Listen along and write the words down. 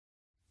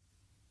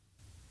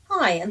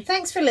Hi, and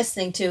thanks for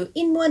listening to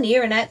In One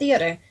Ear and Out the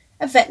Other,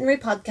 a veterinary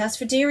podcast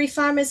for dairy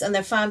farmers and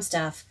their farm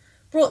staff,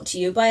 brought to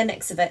you by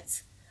Annexa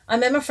Vets.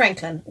 I'm Emma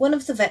Franklin, one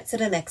of the vets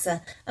at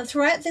Annexa, and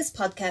throughout this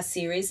podcast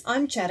series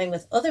I'm chatting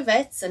with other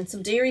vets and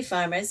some dairy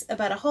farmers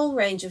about a whole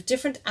range of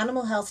different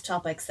animal health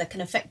topics that can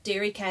affect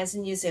dairy cows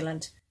in New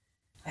Zealand.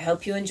 I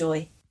hope you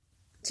enjoy.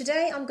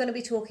 Today I'm going to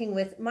be talking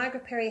with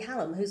Margaret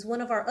Perry-Hallam, who's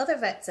one of our other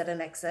vets at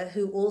Annexa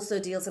who also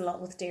deals a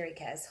lot with dairy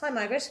cows. Hi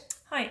Margaret.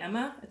 Hi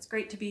Emma, it's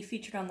great to be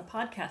featured on the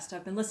podcast.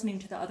 I've been listening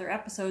to the other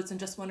episodes and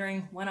just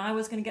wondering when I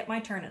was going to get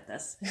my turn at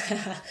this.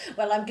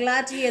 Well, I'm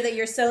glad to hear that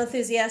you're so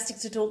enthusiastic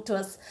to talk to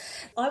us.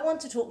 I want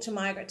to talk to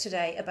Margaret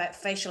today about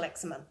facial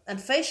eczema. And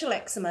facial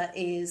eczema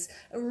is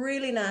a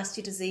really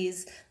nasty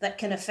disease that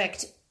can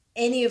affect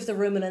any of the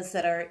ruminants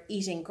that are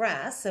eating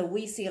grass. So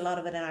we see a lot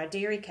of it in our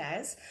dairy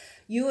cows.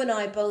 You and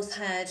I both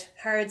had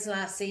herds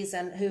last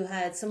season who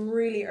had some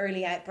really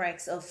early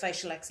outbreaks of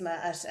facial eczema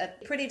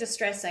at pretty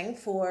distressing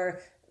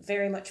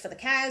very much for the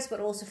cows, but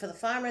also for the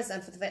farmers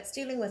and for the vets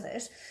dealing with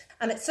it.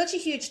 And it's such a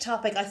huge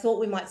topic, I thought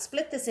we might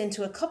split this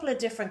into a couple of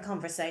different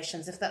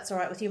conversations, if that's all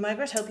right with you,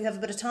 Margaret. Hope you have a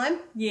bit of time.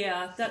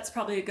 Yeah, that's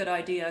probably a good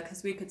idea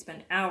because we could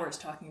spend hours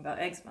talking about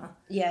eczema.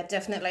 Yeah,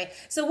 definitely.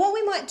 So what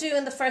we might do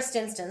in the first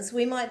instance,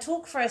 we might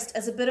talk first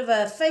as a bit of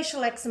a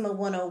facial eczema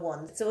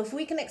 101. So if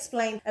we can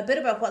explain a bit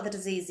about what the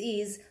disease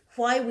is,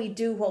 why we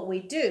do what we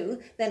do,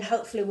 then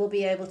hopefully we'll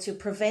be able to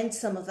prevent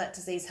some of that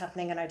disease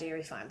happening in our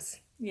dairy farms.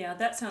 Yeah,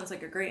 that sounds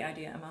like a great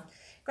idea, Emma.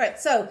 Great.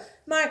 So,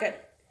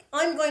 Margaret,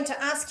 I'm going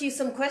to ask you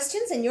some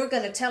questions and you're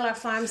going to tell our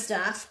farm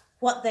staff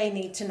what they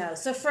need to know.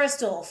 So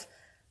first off,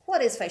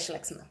 what is facial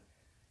eczema?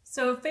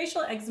 So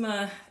facial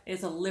eczema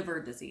is a liver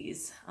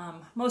disease.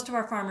 Most of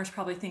our farmers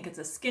probably think it's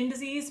a skin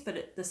disease,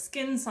 but the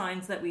skin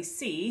signs that we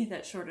see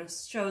that sort of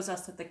shows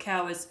us that the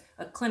cow is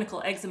a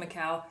clinical eczema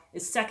cow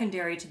is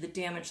secondary to the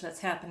damage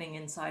that's happening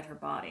inside her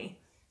body.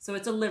 So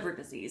it's a liver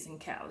disease in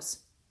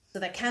cows. So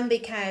there can be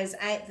cows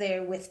out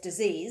there with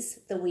disease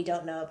that we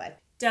don't know about.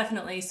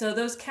 Definitely. So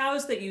those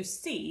cows that you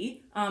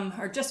see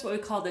are just what we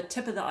call the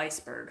tip of the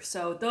iceberg.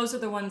 So those are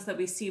the ones that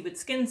we see with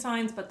skin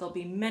signs, but there'll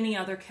be many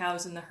other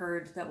cows in the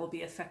herd that will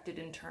be affected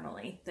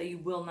internally that you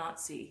will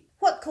not see.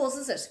 What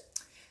causes it?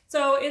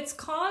 So it's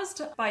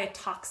caused by a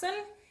toxin,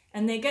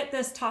 and they get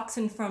this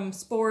toxin from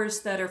spores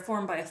that are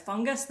formed by a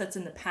fungus that's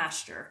in the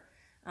pasture.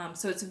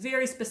 So it's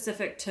very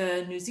specific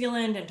to New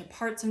Zealand and to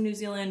parts of New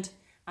Zealand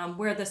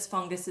where this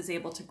fungus is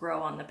able to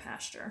grow on the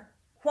pasture.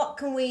 What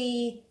can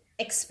we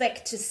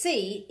expect to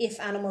see if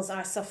animals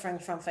are suffering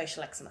from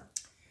facial eczema?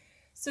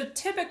 So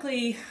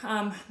typically,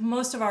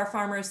 most of our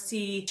farmers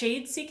see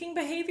shade-seeking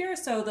behavior.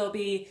 So they'll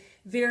be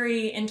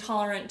very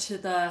intolerant to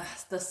the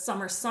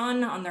summer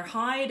sun on their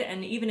hide.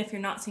 And even if you're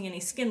not seeing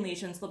any skin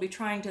lesions, they'll be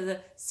trying to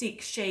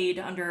seek shade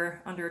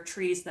under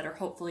trees that are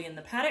hopefully in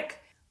the paddock.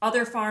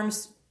 Other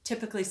farms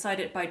typically cite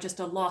it by just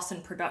a loss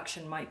in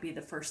production might be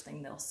the first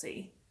thing they'll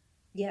see.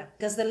 Yeah,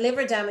 because the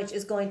liver damage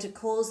is going to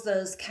cause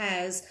those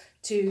cows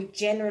to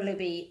generally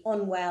be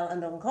unwell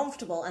and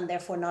uncomfortable and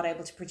therefore not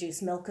able to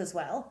produce milk as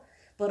well.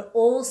 But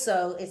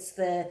also it's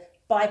the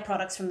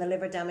byproducts from the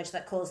liver damage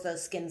that cause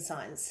those skin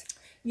signs.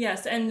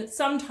 Yes, and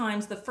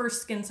sometimes the first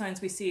skin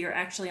signs we see are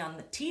actually on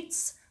the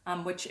teats,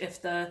 which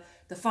if the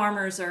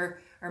farmers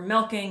are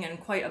milking and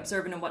quite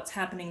observant of what's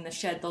happening in the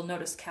shed, they'll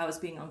notice cows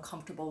being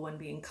uncomfortable when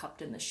being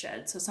cupped in the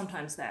shed. So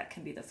sometimes that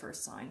can be the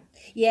first sign.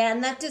 Yeah,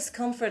 and that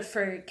discomfort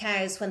for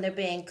cows when they're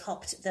being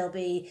cupped, they'll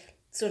be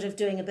sort of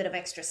doing a bit of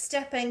extra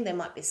stepping, they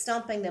might be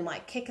stomping, they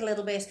might kick a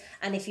little bit.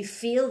 And if you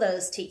feel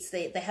those teats,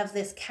 they have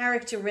this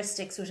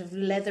characteristic sort of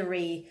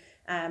leathery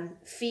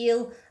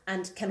feel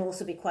and can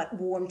also be quite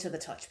warm to the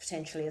touch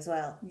potentially as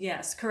well.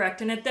 Yes,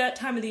 correct. And at that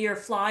time of the year,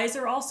 flies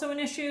are also an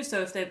issue.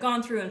 So if they've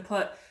gone through and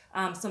put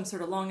some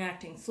sort of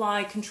long-acting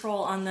fly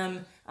control on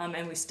them,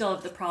 and we still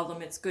have the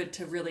problem, it's good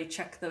to really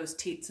check those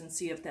teats and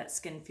see if that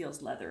skin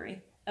feels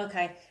leathery.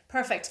 Okay,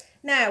 perfect.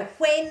 Now,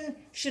 when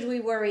should we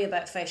worry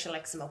about facial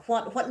eczema?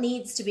 What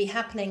needs to be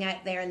happening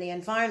out there in the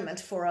environment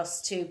for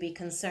us to be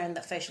concerned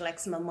that facial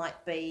eczema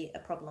might be a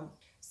problem?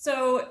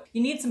 So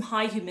you need some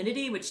high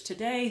humidity, which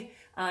today,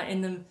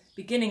 in the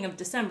beginning of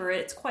December,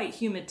 it's quite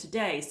humid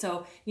today.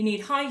 So you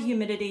need high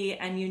humidity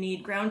and you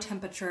need ground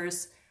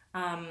temperatures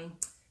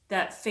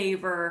that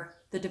favor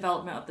the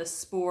development of the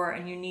spore,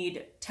 and you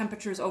need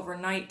temperatures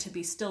overnight to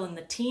be still in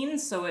the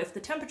teens. So if the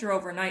temperature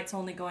overnight's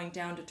only going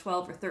down to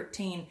 12 or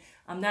 13,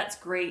 that's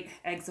great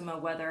eczema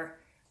weather.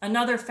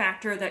 Another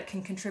factor that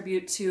can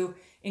contribute to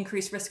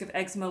increased risk of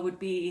eczema would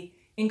be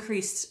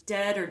increased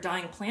dead or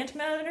dying plant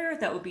matter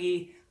that would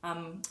be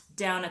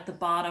down at the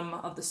bottom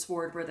of the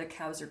sward where the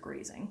cows are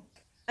grazing.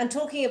 And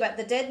talking about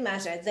the dead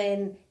matter,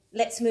 then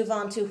let's move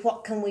on to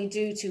what can we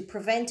do to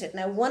prevent it.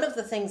 Now, one of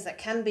the things that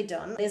can be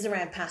done is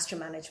around pasture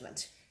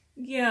management.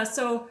 Yeah,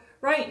 so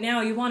right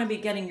now you want to be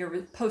getting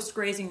your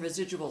post-grazing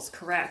residuals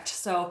correct.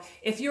 So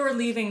if you're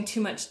leaving too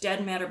much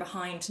dead matter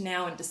behind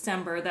now in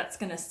December, that's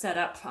going to set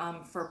up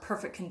for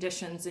perfect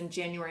conditions in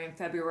January and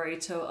February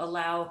to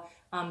allow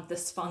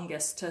this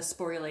fungus to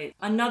sporulate.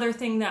 Another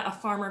thing that a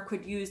farmer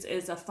could use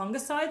is a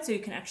fungicide, so you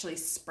can actually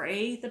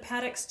spray the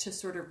paddocks to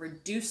sort of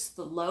reduce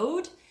the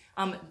load.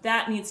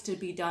 That needs to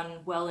be done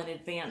well in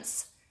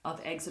advance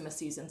of eczema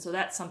season, so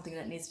that's something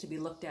that needs to be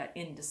looked at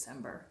in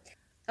December.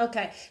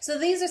 Okay, so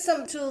these are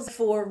some tools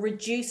for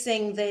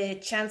reducing the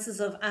chances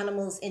of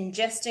animals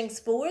ingesting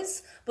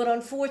spores, but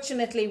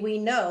unfortunately we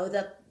know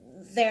that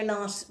they're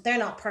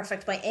not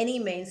perfect by any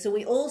means. So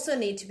we also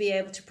need to be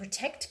able to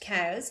protect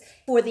cows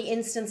for the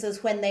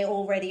instances when they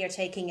already are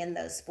taking in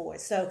those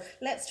spores. So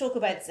let's talk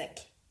about zinc.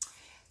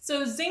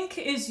 So zinc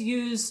is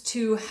used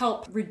to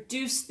help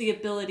reduce the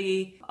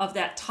ability of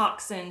that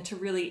toxin to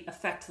really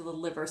affect the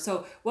liver.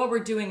 So what we're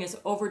doing is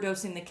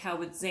overdosing the cow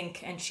with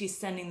zinc, and she's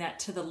sending that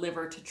to the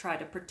liver to try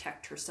to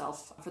protect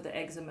herself for the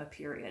eczema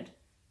period.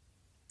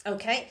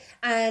 Okay,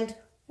 and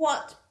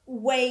what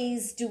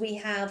ways do we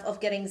have of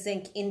getting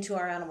zinc into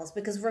our animals?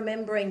 Because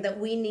remembering that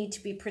we need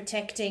to be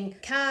protecting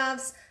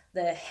calves,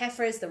 the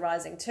heifers, the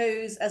rising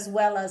twos, as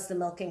well as the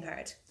milking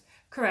herd.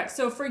 Correct.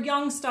 So for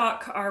young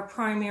stock, our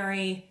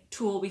primary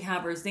tool we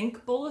have are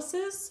zinc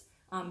boluses.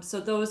 So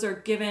those are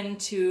given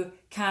to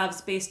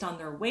calves based on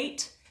their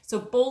weight. So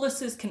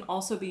boluses can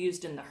also be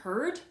used in the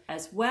herd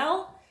as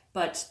well,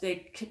 but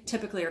they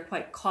typically are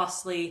quite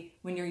costly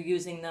when you're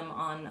using them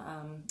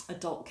on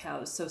adult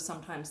cows. So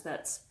sometimes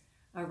that's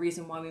a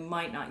reason why we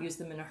might not use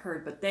them in a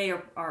herd, but they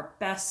are our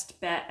best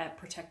bet at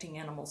protecting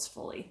animals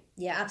fully.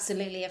 Yeah,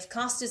 absolutely. If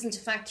cost isn't a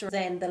factor,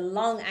 then the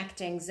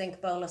long-acting zinc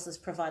boluses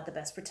provide the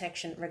best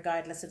protection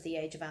regardless of the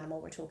age of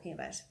animal we're talking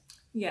about.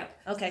 Yeah.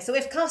 Okay, so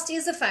if cost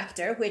is a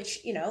factor,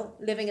 which,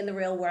 living in the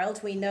real world,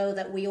 we know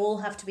that we all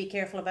have to be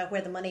careful about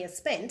where the money is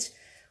spent,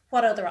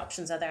 what other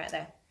options are there out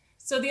there?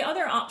 So the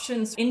other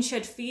options,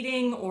 in-shed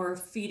feeding or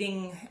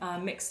feeding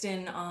mixed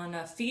in on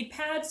a feed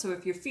pad. So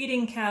if you're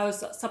feeding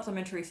cows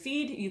supplementary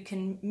feed, you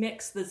can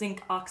mix the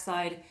zinc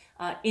oxide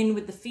in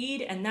with the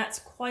feed, and that's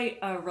quite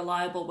a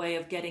reliable way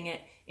of getting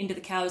it into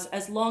the cows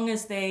as long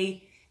as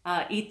they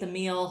eat the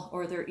meal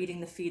or they're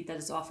eating the feed that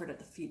is offered at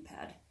the feed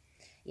pad.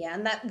 Yeah,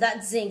 and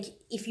that zinc,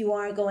 if you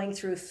are going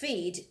through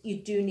feed, you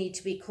do need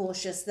to be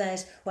cautious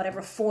that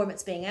whatever form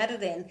it's being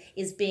added in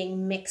is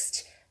being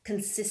mixed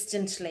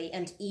consistently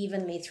and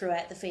evenly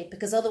throughout the feed,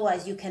 because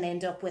otherwise you can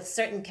end up with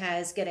certain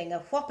cows getting a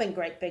whopping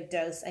great big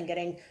dose and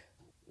getting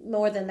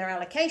more than their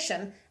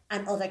allocation,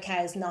 and other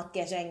cows not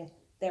getting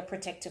their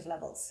protective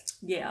levels.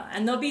 Yeah,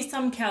 and there'll be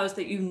some cows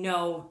that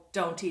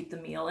don't eat the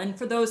meal, and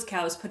for those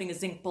cows, putting a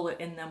zinc bullet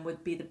in them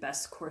would be the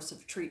best course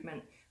of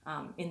treatment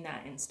in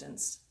that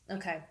instance.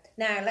 Okay,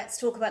 now let's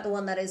talk about the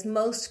one that is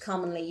most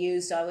commonly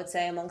used, I would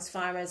say, amongst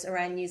farmers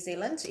around New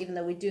Zealand, even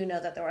though we do know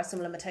that there are some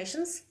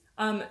limitations.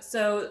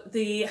 So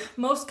the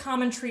most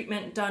common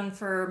treatment done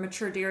for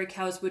mature dairy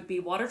cows would be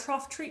water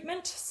trough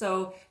treatment.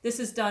 So this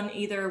is done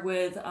either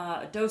with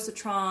a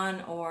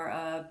dosatron or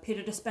a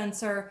pita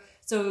dispenser.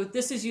 So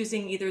this is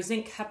using either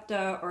zinc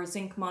hepta or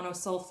zinc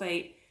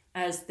monosulfate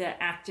as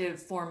the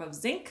active form of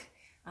zinc.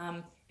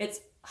 It's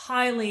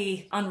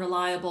highly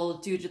unreliable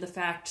due to the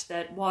fact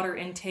that water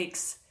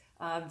intakes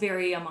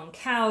vary among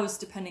cows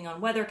depending on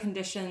weather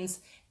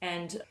conditions,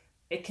 and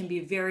it can be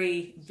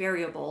very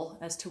variable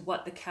as to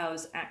what the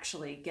cows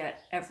actually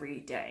get every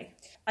day.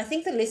 I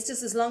think the list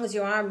is as long as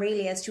your arm,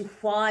 really, as to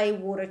why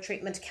water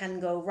treatment can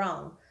go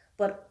wrong.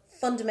 But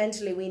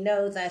fundamentally, we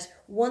know that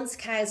once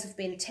cows have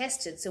been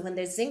tested, so when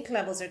their zinc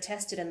levels are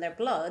tested in their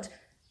blood,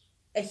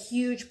 a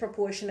huge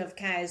proportion of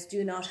cows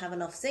do not have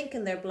enough zinc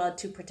in their blood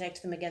to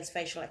protect them against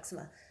facial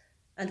eczema.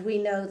 And we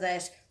know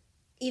that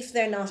if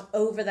they're not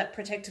over that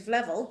protective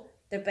level,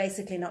 they're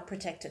basically not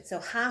protected. So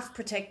half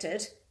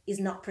protected is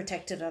not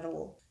protected at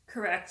all.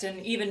 Correct.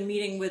 And even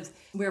meeting with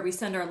where we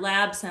send our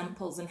lab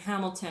samples in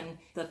Hamilton,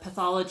 the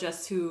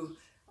pathologists who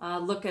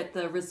look at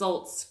the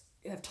results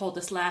have told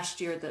us last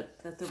year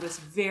that there was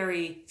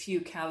very few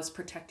cows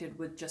protected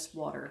with just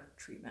water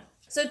treatment.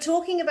 So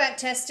talking about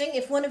testing,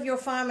 if one of your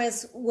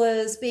farmers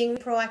was being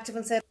proactive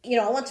and said,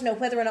 I want to know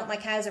whether or not my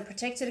cows are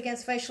protected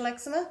against facial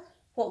eczema,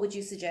 what would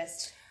you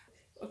suggest?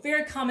 A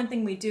very common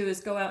thing we do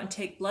is go out and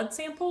take blood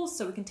samples.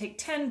 So we can take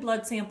 10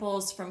 blood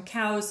samples from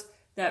cows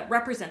that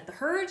represent the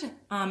herd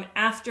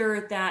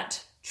after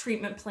that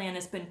treatment plan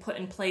has been put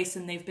in place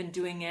and they've been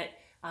doing it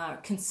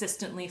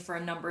consistently for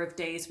a number of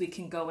days. We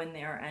can go in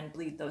there and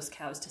bleed those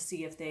cows to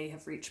see if they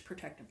have reached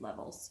protective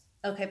levels.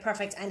 Okay,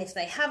 perfect. And if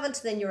they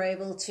haven't, then you're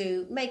able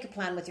to make a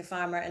plan with your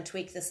farmer and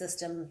tweak the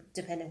system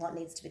depending what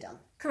needs to be done.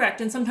 Correct.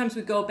 And sometimes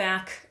we go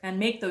back and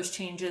make those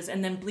changes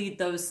and then bleed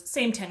those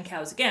same 10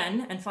 cows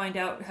again and find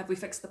out, have we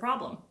fixed the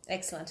problem?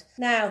 Excellent.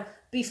 Now,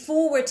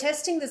 before we're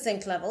testing the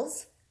zinc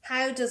levels,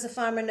 how does a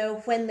farmer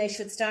know when they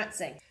should start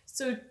zinc?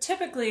 So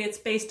typically it's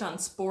based on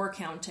spore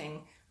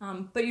counting,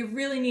 but you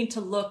really need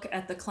to look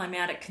at the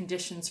climatic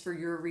conditions for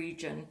your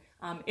region.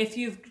 If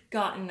you've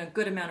gotten a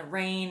good amount of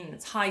rain and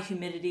it's high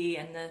humidity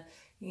and the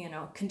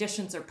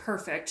conditions are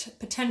perfect,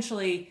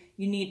 potentially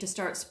you need to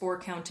start spore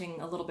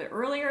counting a little bit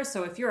earlier.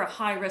 So if you're a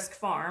high-risk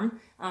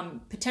farm,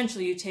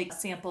 potentially you take a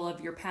sample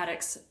of your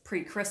paddocks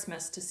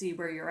pre-Christmas to see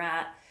where you're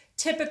at.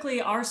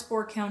 Typically our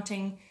spore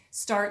counting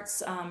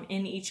starts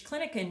in each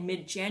clinic in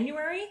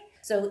mid-January.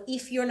 So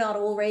if you're not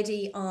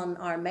already on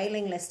our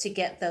mailing list to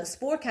get those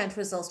spore count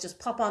results, just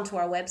pop onto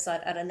our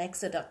website at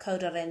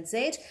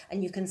anexa.co.nz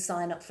and you can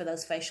sign up for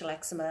those facial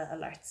eczema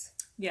alerts.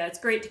 Yeah, it's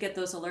great to get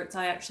those alerts.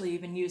 I actually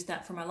even use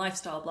that for my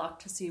lifestyle block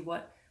to see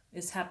what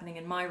is happening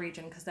in my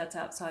region, because that's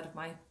outside of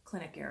my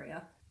clinic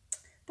area.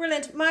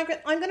 Brilliant.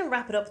 Margaret, I'm going to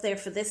wrap it up there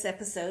for this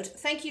episode.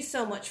 Thank you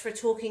so much for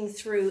talking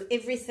through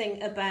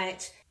everything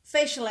about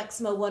Facial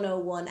Eczema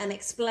 101 and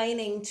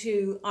explaining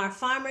to our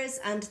farmers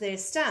and their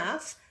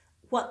staff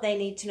what they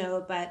need to know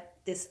about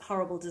this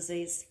horrible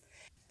disease.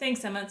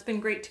 Thanks, Emma. It's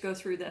been great to go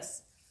through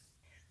this.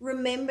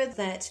 Remember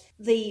that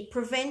the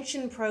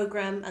prevention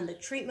program and the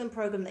treatment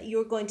program that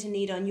you're going to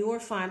need on your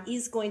farm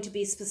is going to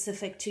be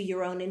specific to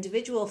your own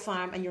individual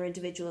farm and your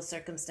individual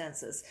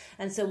circumstances.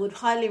 And so would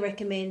highly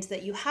recommend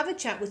that you have a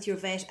chat with your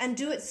vet and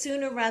do it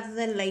sooner rather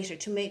than later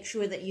to make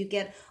sure that you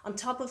get on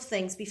top of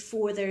things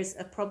before there's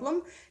a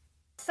problem.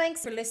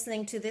 Thanks for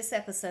listening to this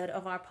episode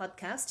of our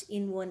podcast,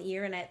 In One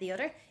Ear and Out the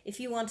Other.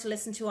 If you want to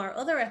listen to our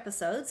other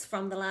episodes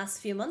from the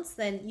last few months,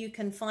 then you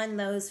can find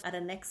those at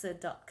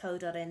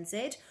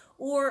anexa.co.nz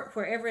or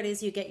wherever it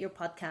is you get your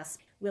podcasts.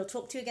 We'll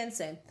talk to you again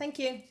soon. Thank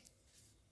you.